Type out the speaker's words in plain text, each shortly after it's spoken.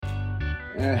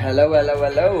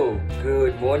Hello.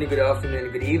 Good morning, good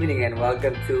afternoon, good evening, and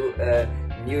welcome to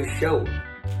a new show.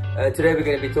 Today we're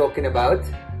going to be talking about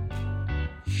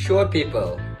short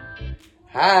people.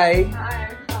 Hi.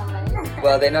 Hi.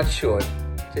 Well, they're not short,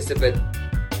 just a bit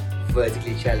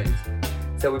vertically challenged.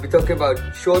 So we'll be talking about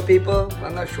short people,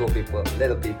 well, not short people,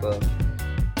 little people,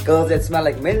 girls that smell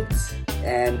like mint,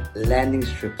 and landing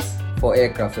strips for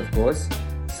aircraft, of course.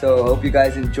 So hope you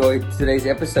guys enjoyed today's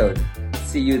episode.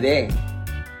 See you there.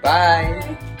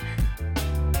 Bye.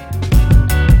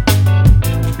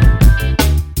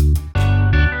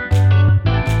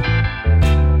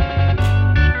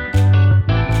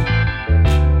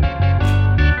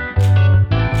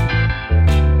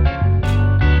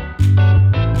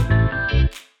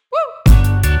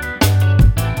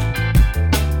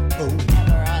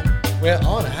 We're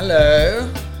on.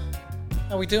 Hello.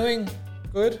 How are we doing?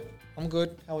 Good? I'm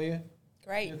good. How are you?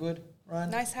 Great. You're good?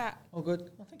 Ryan? Nice hat. All good?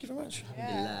 Oh, thank you very much.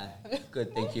 Yeah.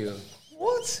 Good, thank you.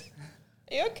 What?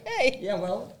 Are you okay? Yeah,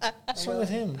 well, What's wrong with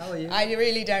him? how are you? I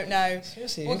really don't know.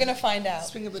 Seriously? We're going to find out.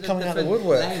 Speaking a bit Coming of out of the different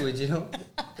woodwork. language, you know.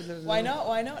 Why not?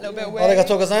 A little bit weird.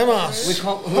 Arigatou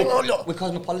gozaimasu. We're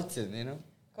cosmopolitan, you know.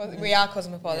 We are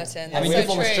cosmopolitan. I mean, That's you're so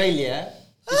from true. Australia.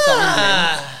 She's from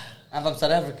England. I'm from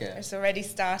South Africa. It's already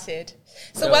started.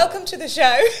 So Well- welcome to the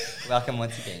show. Welcome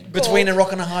once again. Between a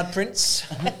rock and a hard prince.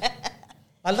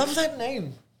 I love that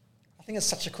name. I think it's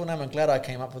such a cool name. I'm glad I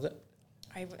came up with it.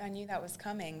 I knew that was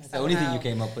coming. That's the only thing somehow. you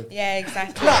came up with. Yeah,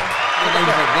 exactly. Your name's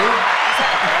like this.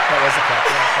 That was a clap.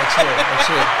 I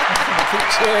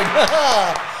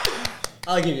cheered.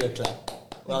 I'll give you a clap.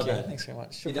 Well done. Thanks very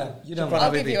much. You don't. You Shukran. don't.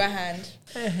 I'll Habibi. give you a hand.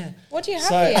 What do you have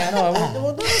So, here? no,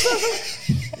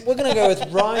 we're going to go with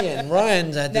Ryan.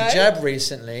 Ryan's had the No? jab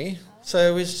recently.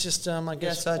 So it's just, I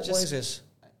guess, so I what just- is this?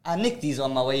 I nicked these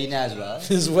on my way in as well.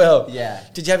 As well. Yeah.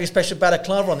 Did you have your special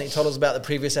balaclava on that you told us about the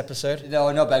previous episode?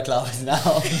 No, not bad clouds now.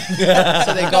 So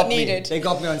they got me. needed. They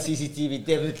got me on CCTV,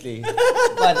 definitely.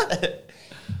 But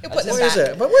You'll put them What is back.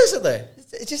 it? But what is it though?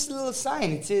 it's just a little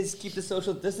sign. It says keep the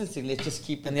social distancing. Let's just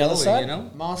keep And it the other going, side? you know.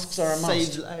 Masks are a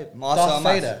Saves must. life. Masks Darth are a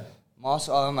must. Vader. Masks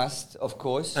are a must, of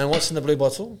course. And what's in the blue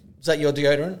bottle? Is that your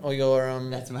deodorant or your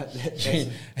That's my. You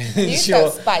it's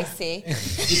so spicy.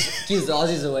 Keeps the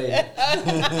Aussies away. That's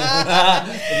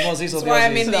That's why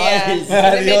I'm in the, Aussies. in the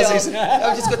The middle. Aussies.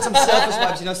 I've just got some surface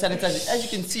wipes, you know, sanitizer. As you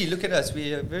can see, look at us.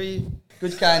 We are very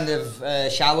good kind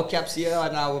of shower caps here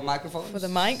on our microphones. For the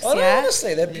mics, Oh, no, yeah.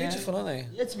 honestly, they're beautiful, aren't they?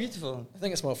 Yeah, it's beautiful. I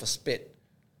think it's more for spit.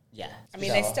 Yeah. I mean,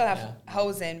 they still have Yeah.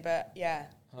 holes in, but yeah.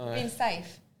 Alright. Being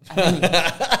safe. I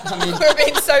mean, We're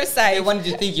being so they safe. wanted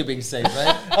you to think you're being safe,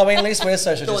 right? I mean, at least we're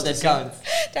social Thought that distancing. counts.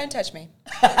 Don't touch me.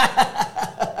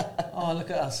 Oh,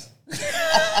 look at us. She's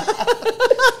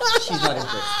not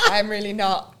impressed. I'm really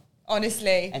not.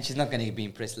 Honestly. And she's not going to be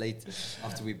impressed later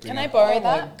after we bring Can I up- borrow Oh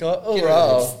my that? god. Oh, Get rid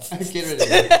wow. of it. Get rid of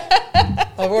it.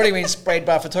 I've already been sprayed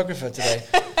by a photographer today.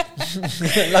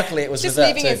 Luckily, it was Just with that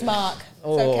leaving too. his mark. It's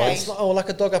Oh, okay. it's like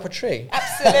a dog up a tree.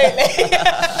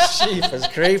 Absolutely. Sheepers,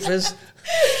 creepers.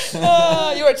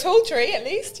 Oh, you're a tall tree, at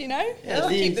least, you know? At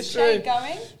Keep the least. shade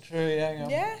going. True, yeah.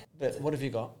 Yeah. But what have you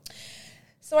got?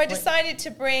 So I decided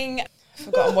to bring... I've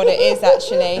forgotten what it is,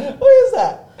 actually. What is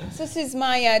that? So this is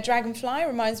my dragonfly.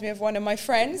 Reminds me of one of my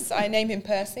friends. I name him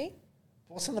Percy.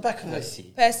 What's on the back of I it?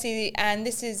 see. Percy, and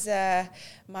this is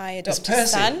my adopted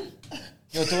Percy? son.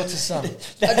 Your daughter's son.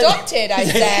 Adopted, I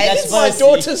said. That's My Percy.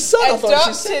 daughter's son. I thought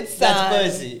she said. Adopted son.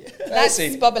 That's Percy. That's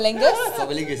Percy. Bobolingus.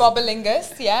 Bobolingus.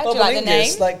 Bobolingus, yeah. Do you like the Bobolingus,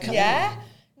 name? like, come yeah.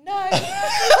 No.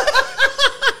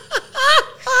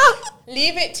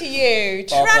 Leave it to you.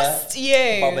 Boba- Trust you.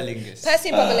 Bobolingus. Percy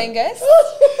and Bobolingus.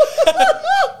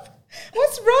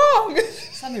 What's wrong?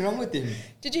 Something wrong with him.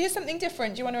 Did you hear something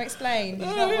different? Do you want to explain? He's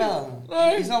not well.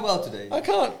 No. He's not well today. I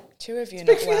can't. Two of you Speak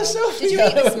not for well. yourself. Did you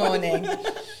eat this morning?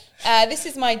 This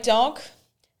is my dog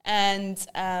and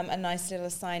a nice little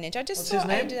signage. I just What's his thought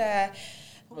name? I'd...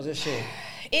 Was it she?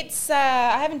 It's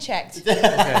I haven't checked Okay.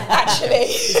 actually,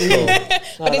 Cool. but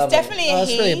it's lovely. definitely Oh, a that's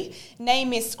he. brilliant.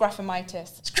 Name is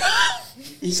Scruffamitis.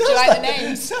 Do you like the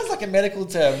name? Sounds like a medical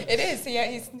term. It is. Yeah,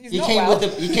 he's He not came well.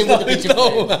 with the. He came with the picture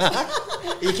No.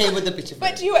 frame. He came with the picture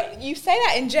frame. But you say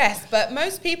that in jest, but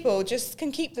most people just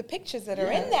can keep the pictures that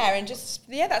are in there and just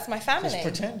that's my family. Just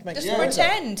pretend. Make Just it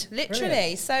pretend, literally.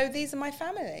 Brilliant. So these are my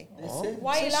family. That's it.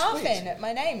 Why are you So laughing sweet. at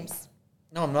my names?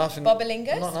 No, I'm laughing.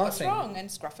 Bobolingus, I'm not what's laughing. wrong? And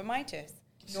Scruffamitis.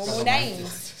 Normal Scruffamitis.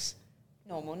 names.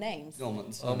 Normal names.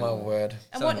 Normans. Oh my word.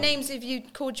 And So what no. names have you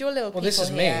called your little Well, people this is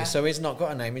here? me. So he's not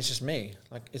got a name. It's just me.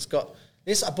 Like it's got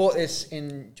this. I bought this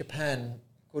in Japan.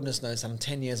 Goodness knows, some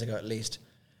 10 years ago at least.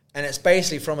 And it's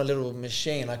basically from a little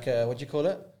machine, like a what do you call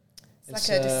it? It's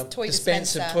like a toy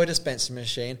dispenser. toy dispenser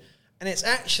machine. And it's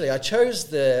actually, I chose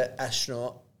the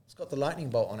astronaut. It's got the lightning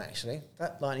bolt on, actually.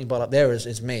 That lightning bolt up there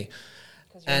is me.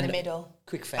 Because you're in the middle.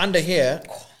 Quick facts. Under here,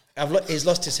 he's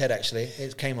lost his head, actually.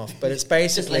 It came off. But it's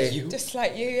basically... Just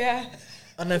like you, yeah.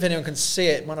 I don't know if anyone can see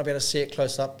it. Might not be able to see it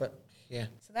close up, but yeah.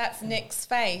 So that's Nick's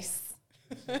face.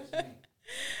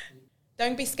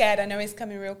 Don't be scared. I know he's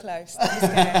coming real close. Don't be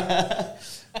scared.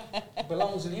 It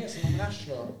belongs in here, so I'm an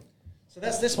astronaut. So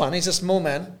that's this one. He's a small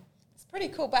man. It's pretty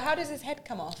cool. But how does his head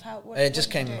come off? It just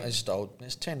came, it's just old.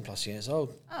 It's 10 plus years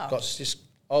old. Oh. Got just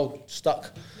old,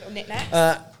 stuck. Little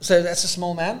knickknacks. So that's a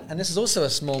small man, and this is also a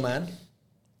small man.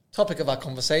 Topic of our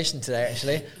conversation today,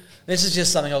 actually. This is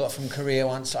just something I got from Korea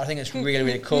once. I think it's really,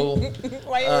 really cool.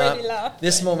 Why you already laugh?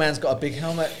 This small man's got a big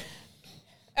helmet.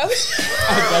 Oh.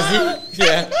 Does he?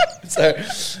 Yeah. So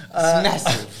It's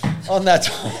massive. on that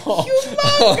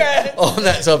Humongous. on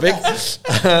that topic,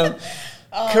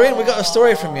 Corinne, we got a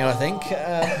story from you. I think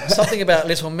something about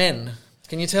little men.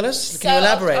 Can you tell us? Can you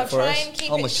elaborate I'll for try us? and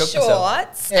keep Almost it choked short.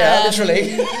 myself. Yeah,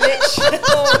 literally.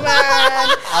 Literal man.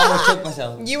 I almost choked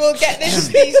myself. You will get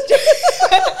these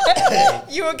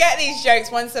you will get these jokes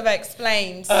once I've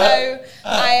explained. So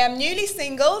I am newly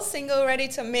single, ready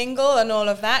to mingle and all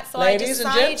of that. So Ladies and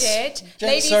I gents? decided, Gents,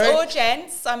 ladies sorry. or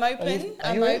gents, I'm open.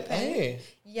 I'm open. Hey,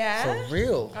 Yeah. for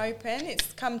real. Open.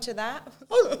 It's come to that.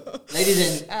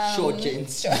 Ladies and short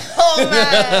gents. Oh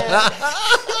man.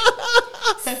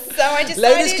 So I decided.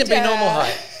 Ladies can be normal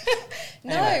height.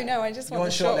 No, Anyway. no, I just You want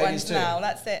want the short short ladies ones too? now.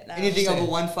 That's it now. Anything over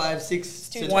 156.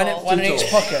 Too to- tall. One in too each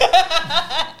tall.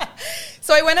 pocket.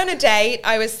 So I went on a date.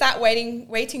 I was sat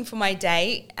waiting for my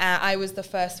date. I was the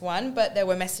first one, but there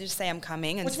were messages say I'm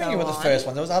coming and What do so you mean you were the on. first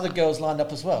one? There was other girls lined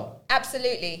up as well.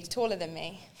 Absolutely, taller than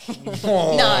me.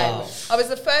 Oh. No, I was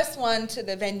the first one to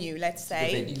the venue. Let's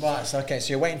say. venue. Right. So okay.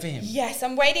 So you're waiting for him. Yes,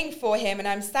 I'm waiting for him, and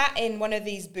I'm sat in one of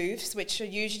these booths, which are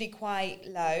usually quite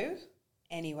low.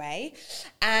 Anyway,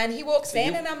 and he walks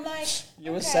in, and I'm like,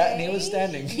 You were okay. sat and he was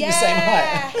standing. Yeah. The same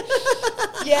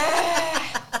height. Yeah.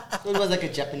 So it was like a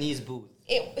Japanese booth.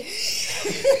 It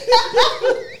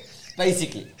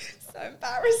Basically. so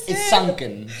embarrassing. It's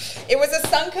sunken. It was a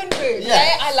sunken booth. Yeah.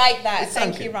 Yeah, I like that. It's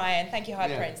Thank sunken. you, Ryan. Thank you,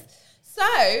 Hard Yeah. Prince. So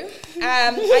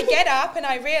I get up and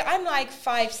I'm like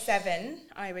 5'7",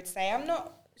 I would say. I'm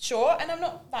not short and I'm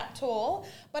not that tall,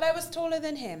 but I was taller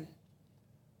than him.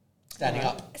 Standing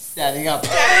up. Standing up.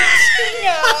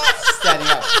 Yeah. Standing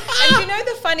up. And you know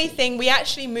the funny thing, we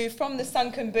actually moved from the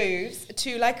sunken booths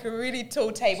to like a really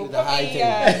tall table. To the high probably,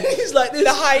 table. He's like this.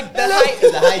 the high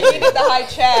high he needed the high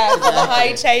chair for the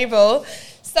high table.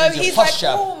 So There's your he's like,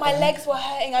 posture. oh, my legs were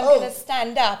hurting. I'm Oh. going to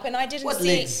stand up. And I didn't What see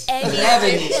legs? any 11.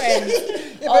 difference.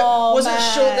 Yeah, but Oh, was it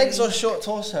short man. legs or short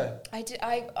torso? I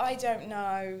don't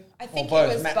know. I think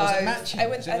both. it was Was both. it matching? I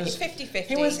was It was-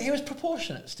 50-50. He was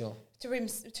proportionate still. To him,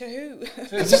 to who? to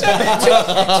a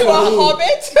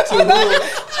hobbit?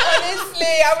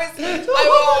 Honestly, I Did he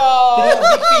have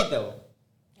big feet though?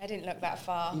 I didn't look that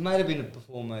far. He might have been a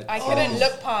performer. I couldn't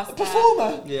look past that.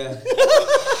 Performer. Yeah.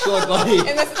 Short body.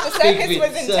 And the Big circus feet. was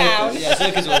in Circus. town. Yeah,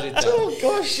 circus was in town. Oh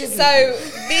gosh. So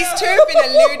these two have been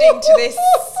alluding to this.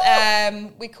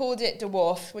 We called it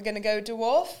dwarf. We're going to go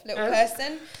dwarf, little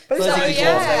person. But he's So, not a yeah.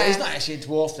 dwarf though. He's not actually a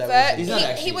dwarf though. But is He's he? not he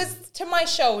actually. was to my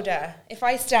shoulder. If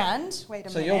I stand, wait a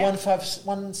So minute. you're 1'7",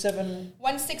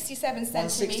 167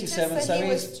 centimeters. 167, So so he he's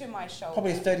was to my shoulder.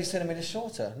 probably 30 centimeters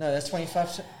shorter. No, that's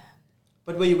 25.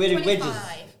 But were you wearing wedges?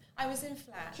 25. I was in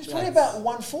flat. She's probably about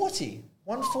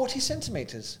 140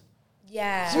 centimeters.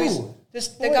 Yeah. So he's, this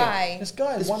boy, guy. This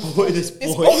guy is This 140. boy, this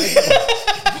This boy.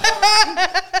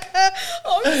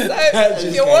 Oh, I'm so, Just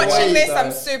if you're go watching away, this, sorry.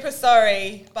 I'm super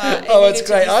sorry. But Oh, it it's needed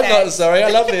to great. be I'm not said. sorry. I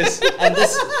love this. And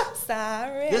this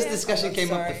Sorry. discussion I'm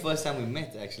came up sorry. the first time we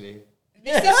met actually.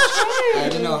 This is true. I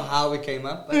don't know how it came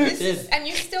up, but it did. And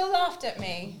you still laughed at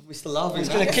me. We're still laughing. It's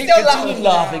now. going to keep Still continue laughing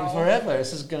laughing now. forever.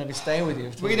 This is going to be staying with you.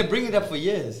 We're going to bring it up for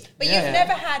years. But Yeah, you've yeah.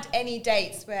 never had any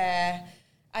dates where,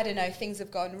 I don't know, things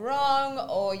have gone wrong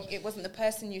or it wasn't the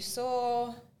person you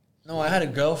saw? No, I had a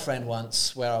girlfriend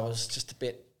once where I was just a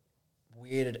bit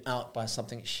weirded out by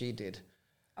something she did.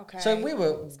 Okay. So we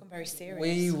were, It's gone very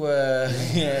serious.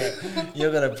 yeah,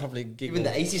 you're going to probably giggle. Even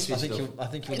the AC switch I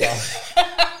think you laugh.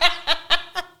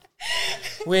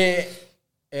 We're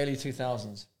early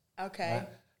 2000s. Okay. Right?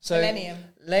 So Millennium.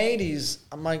 ladies,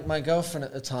 my girlfriend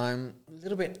at the time, a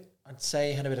little bit, I'd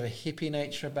say, had a bit of a hippie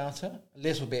nature about her. A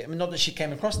little bit. I mean, not that she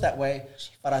came across that way,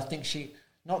 but I think she,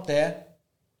 not there,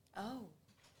 Oh.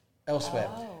 elsewhere.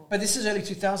 Oh. But this is early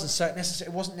 2000s, so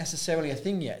it wasn't necessarily a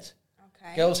thing yet.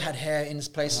 Okay. Girls had hair in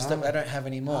places that I don't have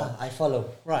anymore. I follow.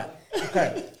 Right.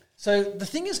 Okay. So the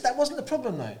thing is, that wasn't the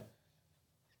problem though.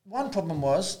 One problem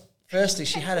was Firstly,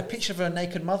 she had a picture of her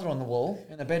naked mother on the wall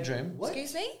in the bedroom. What?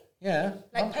 Excuse me? Yeah.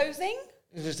 Like posing?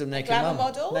 It was just a naked glamour mum.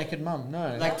 model? Naked mum,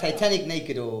 no. Like Titanic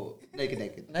naked or naked?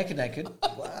 naked.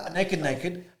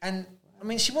 Naked. And, I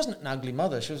mean, she wasn't an ugly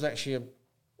mother. She was actually a,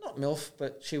 not MILF,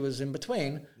 but she was in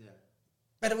between. Yeah.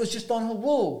 But it was just on her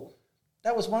wall.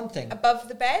 That was one thing. Above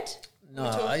the bed? No,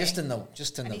 We're talking? just in the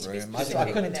need to be room. specific I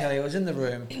with couldn't it. tell you. It was in the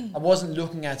room. I wasn't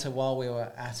looking at her while we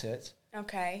were at it.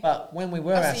 Okay. But when we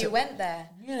were Oh, at so you it, went there?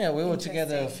 yeah, we were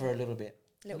together Interesting. for a little bit.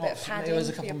 Little Not bit of f- padding It was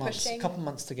a for couple your months. pushing? A couple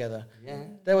months together. Yeah.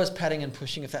 There was padding and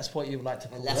pushing, if that's what you would like to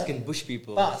call Alaskan it. bush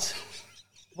people. But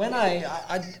when I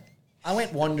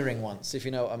went wandering once, if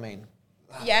you know what I mean.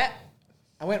 Yeah.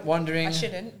 I went wandering. I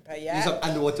shouldn't, but Do yeah. some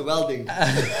underwater welding.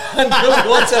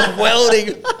 Underwater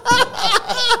welding.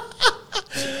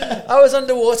 I was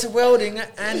underwater welding,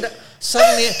 and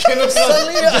suddenly,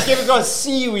 just came across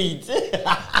seaweed.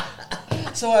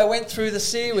 so I went through the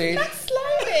seaweed.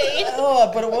 Slowly. Oh,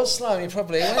 but it was slowly,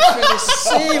 probably. I went through the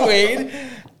seaweed,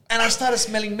 and I started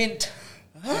smelling mint.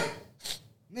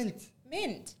 Mint.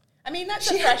 Mint. I mean, that's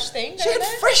a fresh thing, She had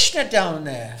don't it? freshener down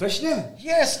there. Freshener.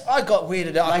 Yes, I got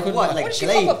weirded out. I Like couldn't- what? Like What did she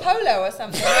Glade? pop a polo or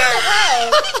something? What the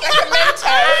hell? Like a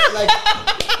Mento?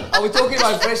 Like, are we talking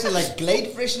about freshener like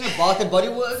Glade freshener, Bath and Body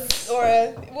Works? Or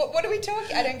a... What are we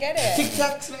talking? I don't get it. Tic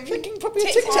Tacs maybe? Thinking probably a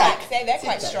Tic Tic Tac. Tacs. They're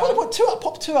quite Tic-Tac. strong. Well,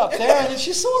 pop two up there, and then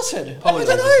she's sorted. Polo, I don't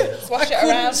as you know. said. Swash I it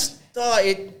couldn't around. start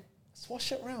it.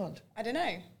 Swash it around. I don't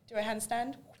know. Do a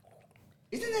handstand?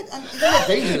 Isn't that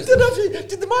dangerous?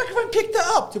 Did the microphone pick that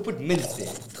up? To put mint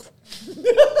there.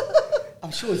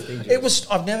 I'm sure it's dangerous. It was.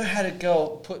 I've never had a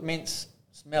girl put mints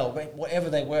smell, whatever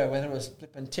they were, whether it was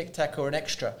flipping Tic Tac or an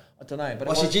extra. I don't know. But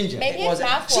Was it she was ginger? Maybe It was. it's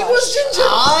mouthwash. She was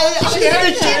ginger. She had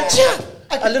a ginger.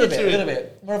 I can A little picture bit, a it. little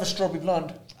bit. More of a strawberry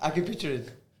blonde. I can picture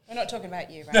it. We're not talking about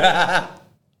you, right?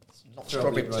 Not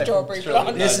Strawberry blonde. Strawberry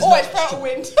blonde. This is Oh, not it's Proud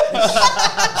Wind.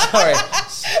 Sorry.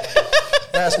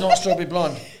 That's not strawberry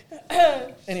blonde.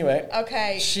 Anyway.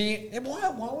 Okay.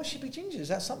 Why would she be ginger? Is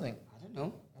that something? I don't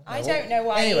know. I don't know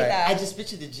why Anyway, either. I just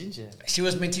pictured the ginger. She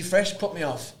was minty fresh, put me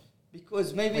off.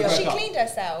 Because maybe We I broke She up. cleaned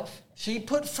herself. She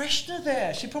put freshener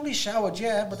there. She probably showered,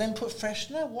 yeah, but then put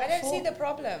freshener. What I don't for? see the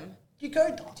problem. You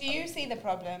go Do you see the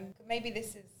problem? Maybe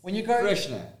this is... when you go.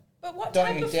 freshener. But what Don't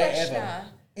type you of dare freshener? ever.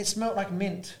 It smelled like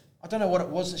mint. I don't know what it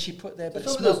was that she put there, but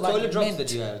But it some of smelled those toilet like drops mint.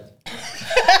 that you had.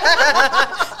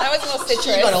 That was more She got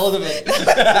citrus. hold of it.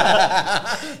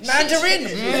 Mandarin.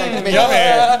 Yummy.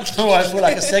 Oh, I feel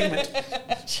like a segment.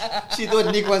 She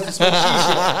thought Nick wants to smoke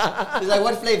shisha. She's like,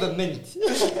 what flavor? Mint.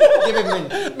 Give him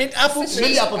mint. Mint apple.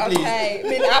 Mint apple, please. Okay,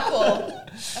 mint apple.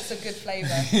 That's a good flavour.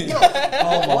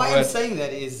 Oh my Why I'm word. saying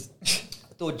that is,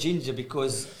 I thought ginger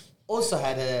because also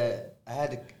I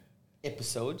had a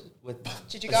episode with.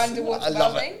 Did you go underwater I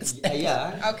love welding?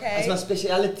 Yeah. Okay. It's my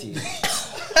speciality.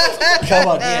 Come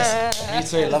on,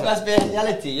 yes. You too, love My it.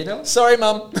 speciality, you know. Sorry,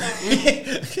 Mum.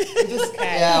 Just,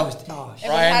 Okay. yeah. I was, oh, shit.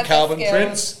 Everyone Ryan has their Calvin skills.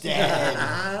 Prince.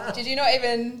 Damn. Did you not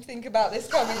even think about this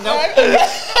coming? No.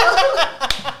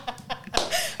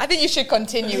 I think you should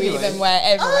continue Anyway. even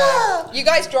wherever. You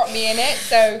guys dropped me in it,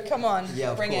 so come on,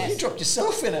 Yeah, of bring course. You it. dropped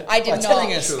yourself in it. I did by not.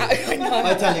 telling us. True. I know.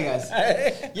 By telling us.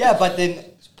 Yeah, but then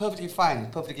it's perfectly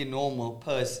fine, perfectly normal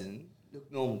person,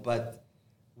 look normal, but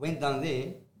went down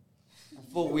there.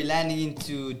 I thought we're landing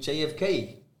into JFK.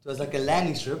 It was like a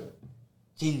landing strip.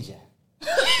 Ginger.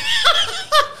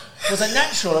 Was it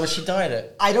natural or was she dyed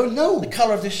it? I don't know. The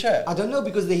colour of this shirt. I don't know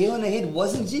because the hair on her head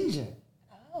wasn't ginger.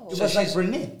 Oh. It So was like she's-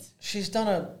 brunette. She's done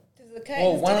a. The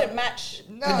curtains one- didn't match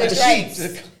No, the the drapes.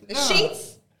 sheets. The No.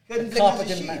 sheets, Couldn't Carpet match the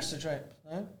didn't sheet. match the drape.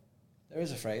 No? There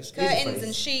is a phrase. There's a curtains phrase.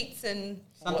 and sheets and...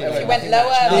 Something Whatever. If like you that. went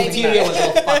lower, The maybe... interior was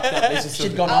all fucked up. Let's just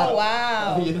She'd say. gone Oh, out.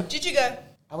 wow. You know? Did you go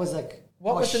I was like,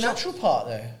 What I was the shocked. natural part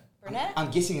there? brunette?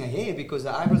 I'm guessing her hair because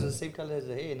the eyebrows are the same color as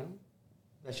the hair, no?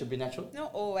 That should be natural.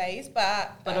 Not always,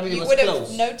 but But I mean, it you was would have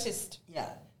close. noticed. Yeah.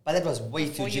 But that was way too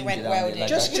Before you ginger went down there, welding. like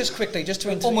Just that. quickly, just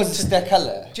to almost that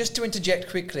color. just to interject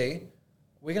quickly,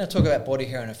 we're going to talk about body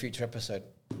hair in a future episode.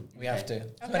 We have to. So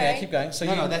anyway, keep going. So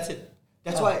No, that's it.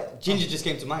 That's why ginger just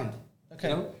came to mind. Okay.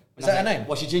 You know? Is When that I her was name?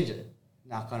 Was she ginger?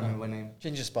 No, I can't remember her name.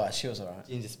 Ginger Spice. She was alright.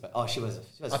 Ginger Spice. Oh, she was.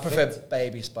 I prefer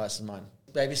Baby Spice than mine.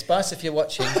 Baby Spice, if you're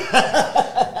watching.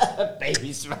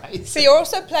 Baby Spice. So you're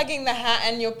also plugging the hat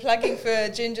and you're plugging for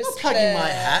Ginger Not plugging my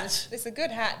hat. It's a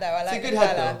good hat though. I like a good the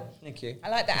hat colour. though. Thank you. I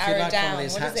like the If you arrow like down. one of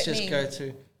these What hats, does it just mean? go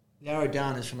to. The arrow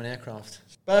down is from an aircraft.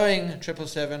 Boeing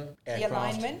 777 The aircraft.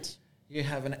 alignment. You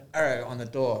have an arrow on the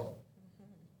door.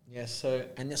 Yes, so,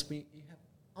 and this we you have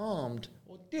armed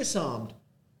or disarmed.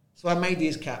 So I made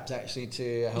these caps actually to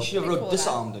You help. should have Pretty wrote cool,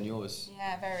 disarmed on yours.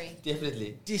 Yeah, very.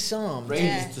 Definitely. Disarmed. Brain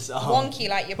Yeah. is disarmed. Wonky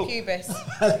like your pubis.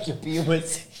 Like your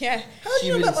pubis. Yeah. How do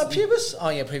you know about my pubis? Oh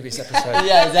yeah, previous episode.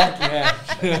 Yeah,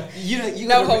 exactly. Yeah. you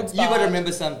No gotta, holds you gotta barred.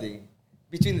 remember something.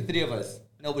 Between the three of us,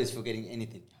 nobody's forgetting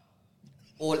anything.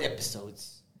 All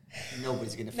episodes,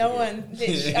 nobody's gonna forget. No one.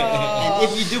 Literally. And Oh.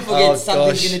 if you do forget, Oh,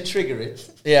 something's gosh. gonna trigger it.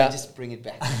 Yeah. You just bring it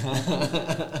back.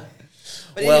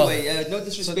 But Well- anyway, no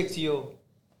disrespect to your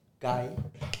guy.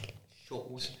 Short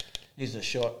one. He's a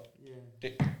short Yeah.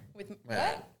 dick. With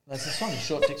Yeah. what? That's the song,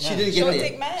 short dick man. She didn't get Short there.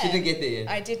 dick man. She didn't get there yet.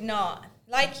 I did not.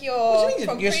 Like What your do you mean?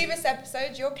 from Yes. previous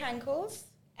episodes, your cankles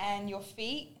and your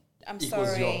feet. I'm Equals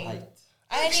sorry. your height.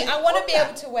 I want to be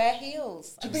able to wear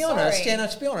heels. To I'm be honest, sorry. yeah, no,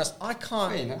 to be honest, I Fair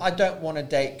can't. enough. I don't want to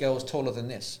date girls taller than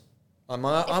this. If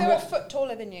they're a foot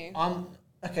taller than you,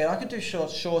 okay. I could do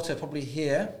shorter, probably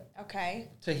here okay.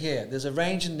 to here. There's a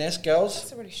range in this, girls.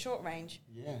 That's a really short range.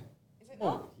 Yeah. Is it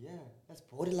not? Yeah. That's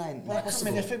borderline. Well, I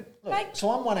impossible. mean, if it, look, Like- so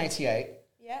I'm 188.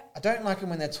 Yeah. I don't like them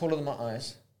when they're taller than my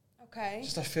eyes. Okay.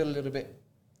 Just I feel a little bit.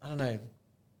 I don't know.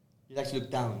 You like to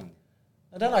look down.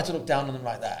 I don't like to look down on them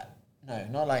like that. No,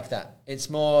 not like that. It's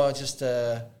more just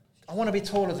I want to be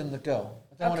taller than the girl.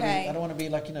 I Okay. don't want to be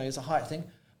like, it's a height thing.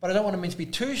 But I don't want them to be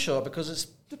too short because it's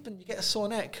flipping, you get a sore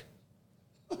neck.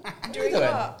 Doing doing?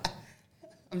 what?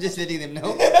 I'm just letting them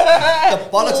know. The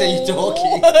bollocks are you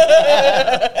talking?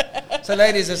 So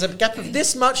ladies, there's a gap of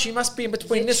this much. You must be in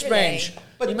between this Literally. range.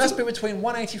 But you must be between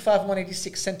 185 and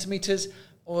 186 centimeters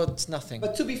or it's nothing.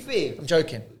 But to be fair, I'm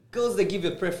joking. girls, they give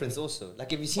you a preference also.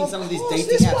 Like, have you seen Of some of these course, dating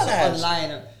this one apps has.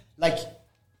 online? Like,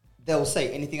 they'll say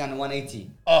anything under 180.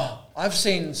 Oh, I've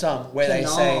seen some where they No.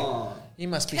 say, you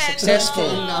must be Cannot. successful.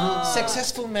 No.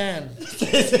 Successous man.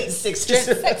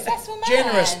 Successful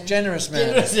man. Generous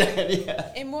man.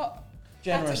 Yeah. In what?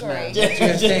 Generous man. Category.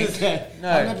 What do you think? No.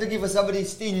 I'm not looking for somebody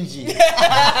stingy.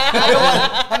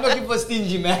 I'm looking for a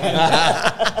stingy man.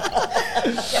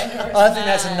 Generous I think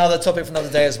that's another topic for another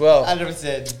day as well.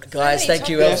 100%. Guys, So thank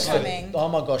many you topics else for. coming. Oh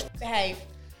my gosh. Behave.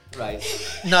 Right.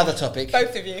 Another topic.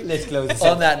 Both of you. Let's close this.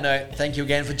 On that note, thank you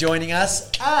again for joining us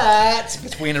at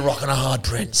Between a Rock and a Hard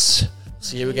Prince.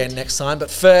 See you again next time.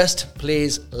 But first,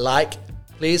 please like,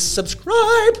 please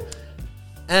subscribe,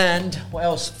 and what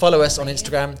else? Follow us on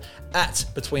Instagram at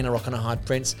Between a Rock and a Hard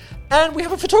Prince. And we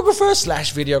have a photographer /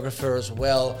 videographer as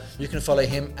well. You can follow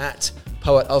him at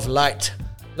Poet of Light.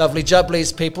 Lovely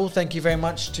jubblies, people. Thank you very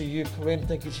much to you, Corinne.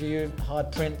 Thank you to you,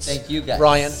 Hard Prince. Thank you, guys.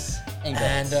 Ryan. And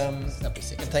And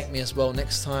girls. you can thank me as well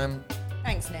next time.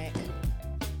 Thanks, Nick.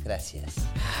 Gracias.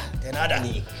 De nada.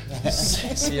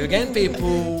 See you again,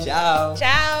 people. Ciao.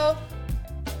 Ciao.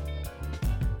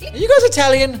 Are you guys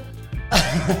Italian?